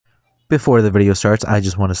Before the video starts, I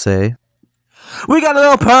just want to say, we got a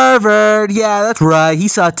little pervert. Yeah, that's right. He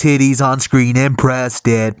saw titties on screen and pressed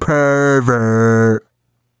it. Pervert.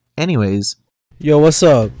 Anyways. Yo, what's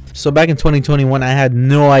up? So back in 2021, I had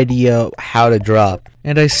no idea how to drop.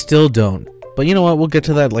 And I still don't. But you know what? We'll get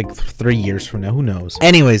to that like 3 years from now. Who knows?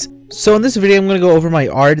 Anyways, so in this video, I'm going to go over my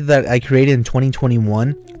art that I created in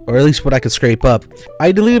 2021. Or at least what I could scrape up.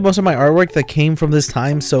 I deleted most of my artwork that came from this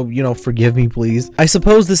time, so, you know, forgive me please. I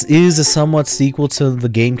suppose this is a somewhat sequel to the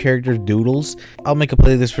game character Doodles. I'll make a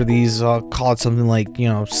playlist for these. I'll call it something like, you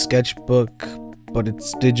know, Sketchbook, but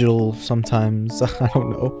it's digital sometimes. I don't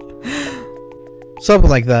know. Something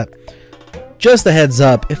like that. Just a heads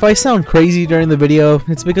up, if I sound crazy during the video,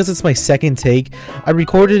 it's because it's my second take. I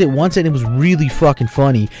recorded it once and it was really fucking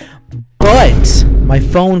funny. But my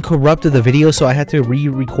phone corrupted the video, so I had to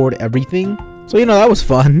re-record everything. So, you know, that was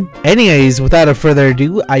fun. Anyways, without further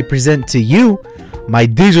ado, I present to you my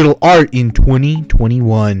digital art in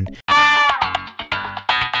 2021.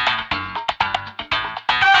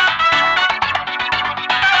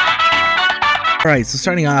 Alright, so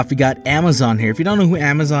starting off, we got Amazon here. If you don't know who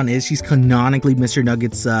Amazon is, she's canonically Mr.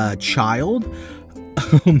 Nugget's child.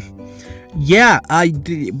 Yeah,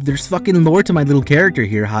 there's fucking lore to my little character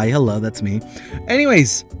here. Hi, hello, that's me.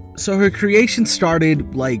 Anyways, so her creation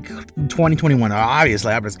started like 2021,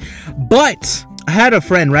 obviously, but I had a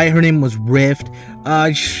friend, right? Her name was Rift.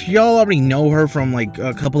 Y'all already know her from like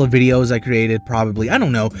a couple of videos I created, probably. I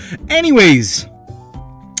don't know. Anyways,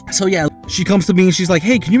 so yeah, she comes to me and she's like,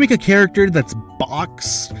 hey, can you make a character that's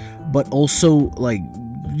boxed, but also like,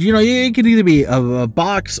 you know, it could either be a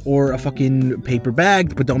box or a fucking paper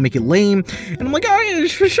bag, but don't make it lame. And I'm like, oh yeah,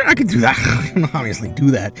 sure, I can do that. I can obviously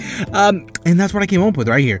do that. And that's what I came up with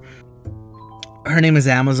right here. Her name is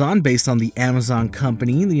Amazon, based on the Amazon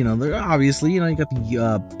company. You know, obviously, you know, you got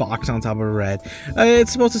the box on top of her head.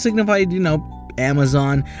 It's supposed to signify, you know,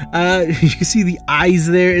 Amazon. You can see the eyes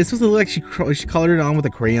there. It's supposed to look like she colored it on with a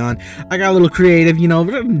crayon. I got a little creative, you know,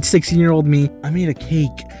 16-year-old me. I made a cake,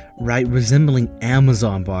 right, resembling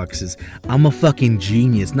Amazon boxes. I'm a fucking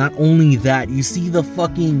genius. Not only that, you see the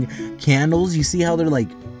fucking candles? You see how they're like,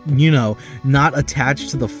 you know, not attached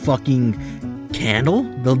to the fucking candle?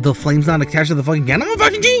 The flame's not attached to the fucking candle? I'm a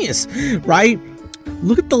fucking genius, right?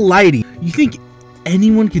 Look at the lighting. You think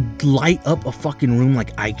anyone could light up a fucking room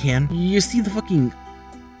like I can? You see the fucking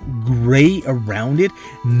gray around it?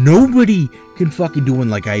 Nobody can fucking do one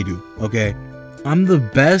like I do, okay? I'm the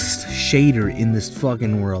best shader in this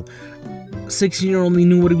fucking world. 16-year-old me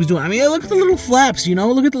knew what he was doing. I mean, look at the little flaps, you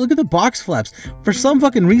know? Look at the box flaps. For some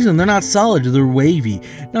fucking reason, they're not solid, they're wavy.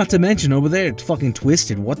 Not to mention, over there, it's fucking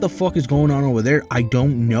twisted. What the fuck is going on over there? I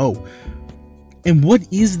don't know. And what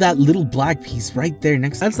is that little black piece right there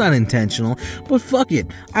next? That's not intentional, but fuck it.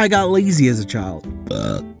 I got lazy as a child.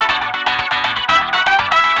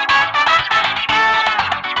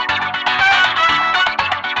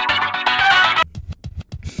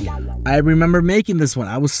 I remember making this one.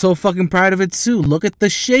 I was so fucking proud of it too. Look at the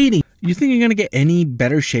shading. You think you're gonna get any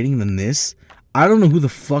better shading than this? I don't know who the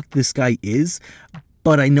fuck this guy is,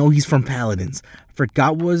 but I know he's from Paladins. I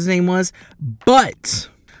forgot what his name was, but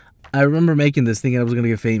I remember making this thinking I was gonna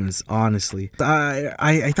get famous, honestly.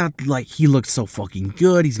 I thought, like, he looked so fucking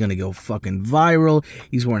good. He's gonna go fucking viral.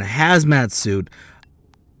 He's wearing a hazmat suit.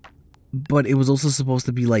 But it was also supposed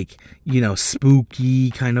to be, like, you know, spooky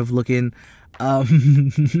kind of looking.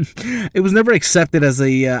 It was never accepted as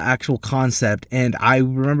a actual concept, and I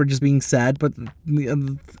remember just being sad, but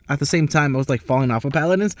at the same time, I was like falling off of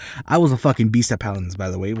Paladins. I was a fucking beast at Paladins,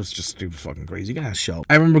 by the way. It was fucking crazy. You got a show.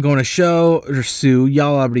 I remember going to show or Sue.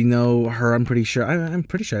 Y'all already know her. I'm pretty sure. I'm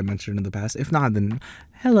pretty sure I mentioned her in the past. If not, then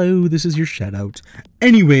hello. This is your shout out.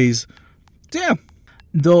 Anyways, yeah.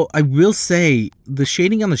 Though I will say the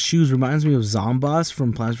shading on the shoes reminds me of Zomboss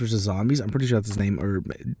from Plants vs Zombies. I'm pretty sure that's his name, or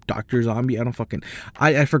Dr. Zombie. I don't fucking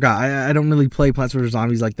I forgot. I don't really play Plants vs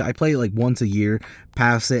Zombies like that. I play it like once a year,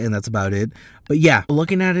 pass it, and that's about it. But yeah,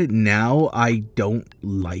 looking at it now, I don't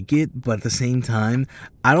like it, but at the same time,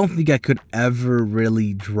 I don't think I could ever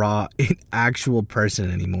really draw an actual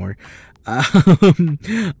person anymore.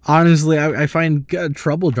 Honestly, I find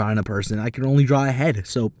trouble drawing a person. I can only draw a head.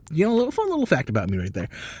 So, you know, a little fun little fact about me right there.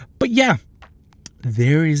 But yeah,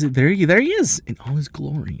 there he is in all his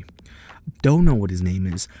glory. Don't know what his name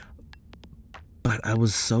is, but I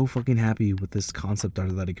was so fucking happy with this concept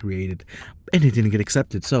art that I created, and it didn't get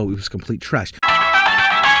accepted, so it was complete trash.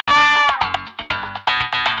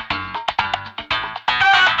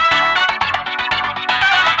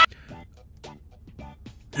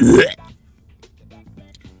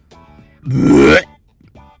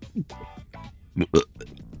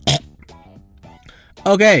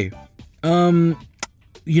 Okay,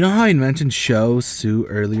 You know how I mentioned Sho Su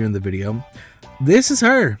earlier in the video? This is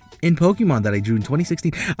her in Pokemon that I drew in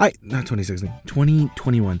 2016. Not 2016,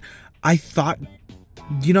 2021. I thought,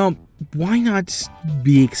 you know, why not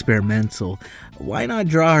be experimental? Why not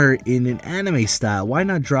draw her in an anime style? Why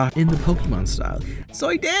not draw her in the Pokemon style? So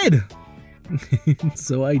I did.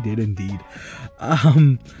 So I did indeed.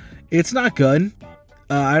 It's not good.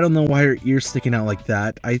 I don't know why her ear's sticking out like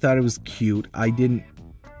that. I thought it was cute. I didn't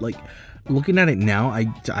like looking at it now.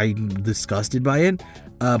 I'm disgusted by it.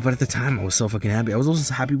 But at the time, I was so fucking happy. I was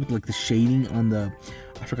also happy with like the shading on the,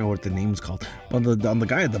 I forgot what the name's called, on the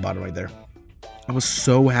guy at the bottom right there. I was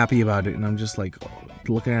so happy about it, and I'm just like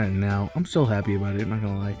looking at it now. I'm still happy about it. I'm not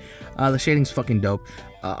gonna lie. The shading's fucking dope.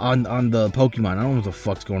 On the Pokemon, I don't know what the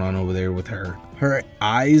fuck's going on over there with her. Her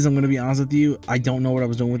eyes, I'm gonna be honest with you, I don't know what I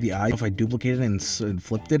was doing with the eyes. If I duplicated it and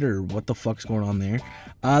flipped it, or what the fuck's going on there.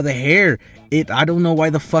 The hair, I don't know why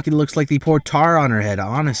the fuck it looks like they poured tar on her head,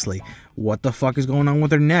 honestly. What the fuck is going on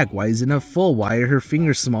with her neck? Why isn't it full? Why are her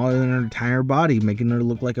fingers smaller than her entire body, making her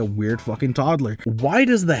look like a weird fucking toddler? Why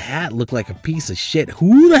does the hat look like a piece of shit?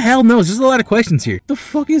 Who the hell knows? There's a lot of questions here. The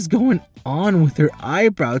fuck is going on with her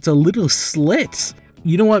eyebrow? It's a little slit.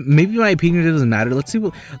 You know what? Maybe my opinion doesn't matter. Let's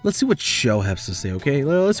see what Sho has to say, okay?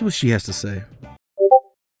 Let's see what she has to say.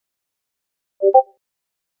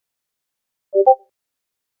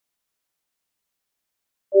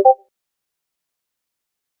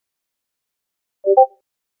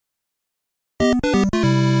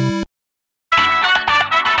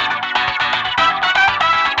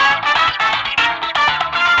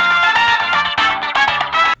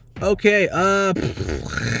 Okay, I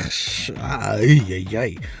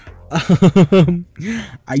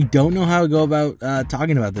don't know how to go about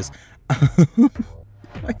talking about this.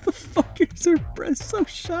 Why the fuck is her breast so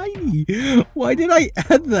shiny? Why did I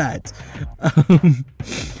add that?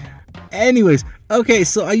 Anyways, okay,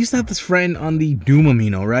 so I used to have this friend on the Doom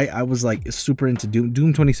Amino, right? I was like super into Doom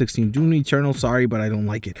 2016, Doom Eternal, sorry, but I don't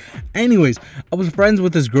like it. Anyways, I was friends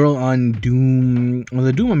with this girl on the Doom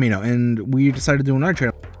Amino, and we decided to do an art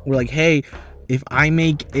channel. We're like, hey, if I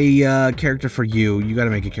make a character for you, you gotta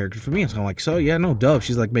make a character for me. So I'm like, so yeah, no, dope.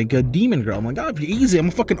 She's like, make a demon girl. I'm like, oh, easy, I'm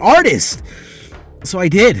a fucking artist. So I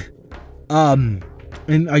did. And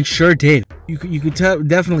I sure did. You could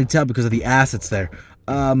definitely tell because of the assets there.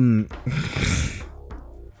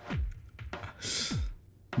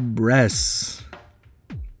 Breasts.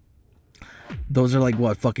 Those are like,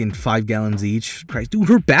 what, fucking 5 gallons each? Christ, dude,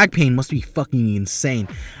 her back pain must be fucking insane.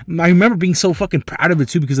 I remember being so fucking proud of it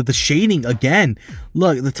too because of the shading again.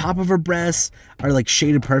 Look, the top of her breasts are like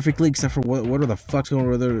shaded perfectly except for what are the fuck's going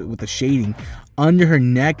on with the shading. Under her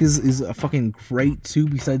neck is a fucking great too,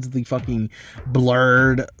 besides the fucking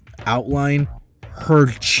blurred outline. Her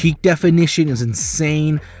cheek definition is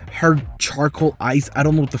insane. Her charcoal eyes, I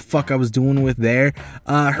don't know what the fuck I was doing with there.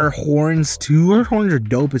 Her horns too. Her horns are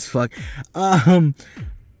dope as fuck. Don't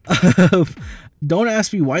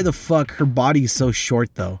ask me why the fuck her body is so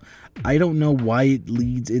short though. I don't know why it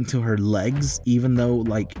leads into her legs, even though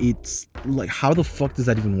like it's like, how the fuck does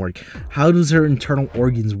that even work? How does her internal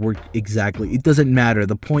organs work exactly? It doesn't matter.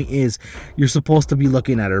 The point is, you're supposed to be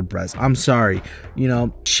looking at her breast. I'm sorry, you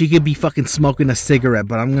know, she could be fucking smoking a cigarette,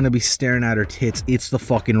 but I'm gonna be staring at her tits. It's the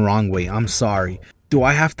fucking wrong way. I'm sorry. Do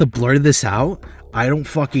I have to blur this out? I don't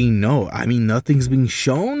fucking know. I mean, nothing's being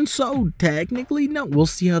shown, so technically no. We'll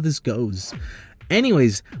see how this goes.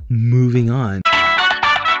 Anyways, moving on.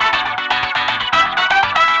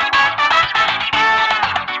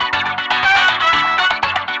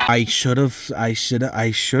 I should have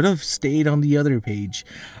stayed on the other page.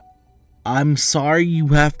 I'm sorry you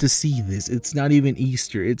have to see this. It's not even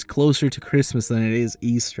Easter. It's closer to Christmas than it is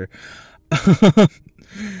Easter.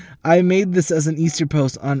 I made this as an Easter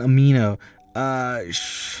post on Amino.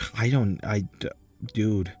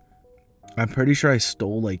 Dude, I'm pretty sure I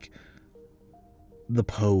stole like the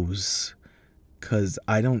pose, cause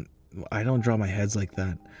I don't draw my heads like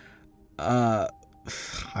that. I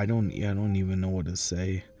don't even know what to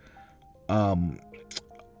say.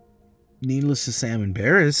 Needless to say, I'm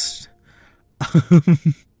embarrassed.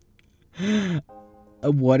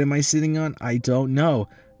 What am I sitting on? I don't know.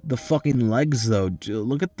 The fucking legs, though.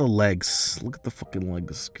 Look at the legs. Look at the fucking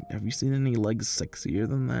legs. Have you seen any legs sexier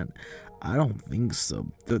than that? I don't think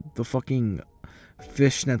so. The fucking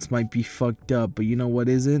fishnets might be fucked up, but you know what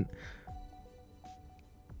isn't?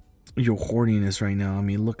 Your horniness right now. I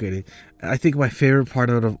mean, look at it. I think my favorite part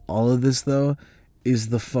out of all of this, though, is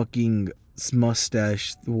the fucking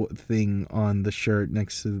mustache thing on the shirt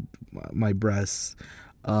next to my breasts.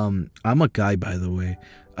 I'm a guy, by the way,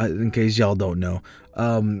 in case y'all don't know.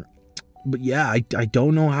 yeah, I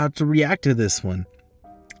don't know how to react to this one.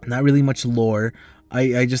 Not really much lore.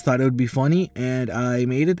 I just thought it would be funny, and I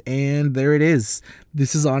made it, and there it is.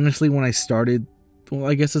 This is honestly when I started. Well,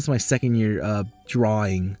 I guess it's my second year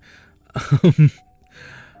drawing.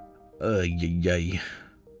 Yay.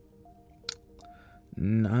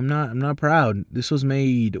 I'm not proud. This was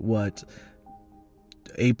made what,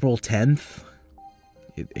 April 10th.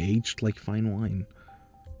 It aged like fine wine.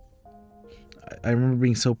 I remember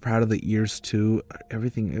being so proud of the ears too.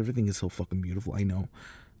 Everything is so fucking beautiful. I know.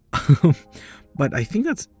 But I think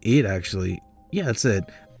that's it, actually. Yeah, that's it.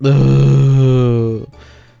 Ugh.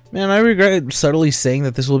 Man, I regret subtly saying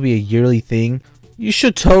that this will be a yearly thing. You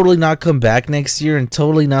should totally not come back next year and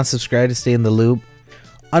totally not subscribe to stay in the loop.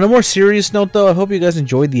 On a more serious note though, I hope you guys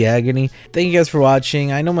enjoyed the agony. Thank you guys for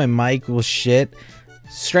watching. I know my mic was shit.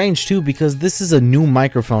 Strange too, because this is a new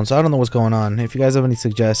microphone, so I don't know what's going on. If you guys have any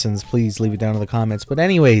suggestions, please leave it down in the comments. But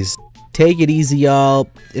anyways, take it easy, y'all,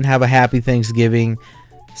 and have a happy Thanksgiving.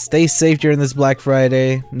 Stay safe during this Black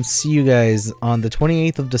Friday, and see you guys on the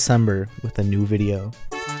 28th of December with a new video.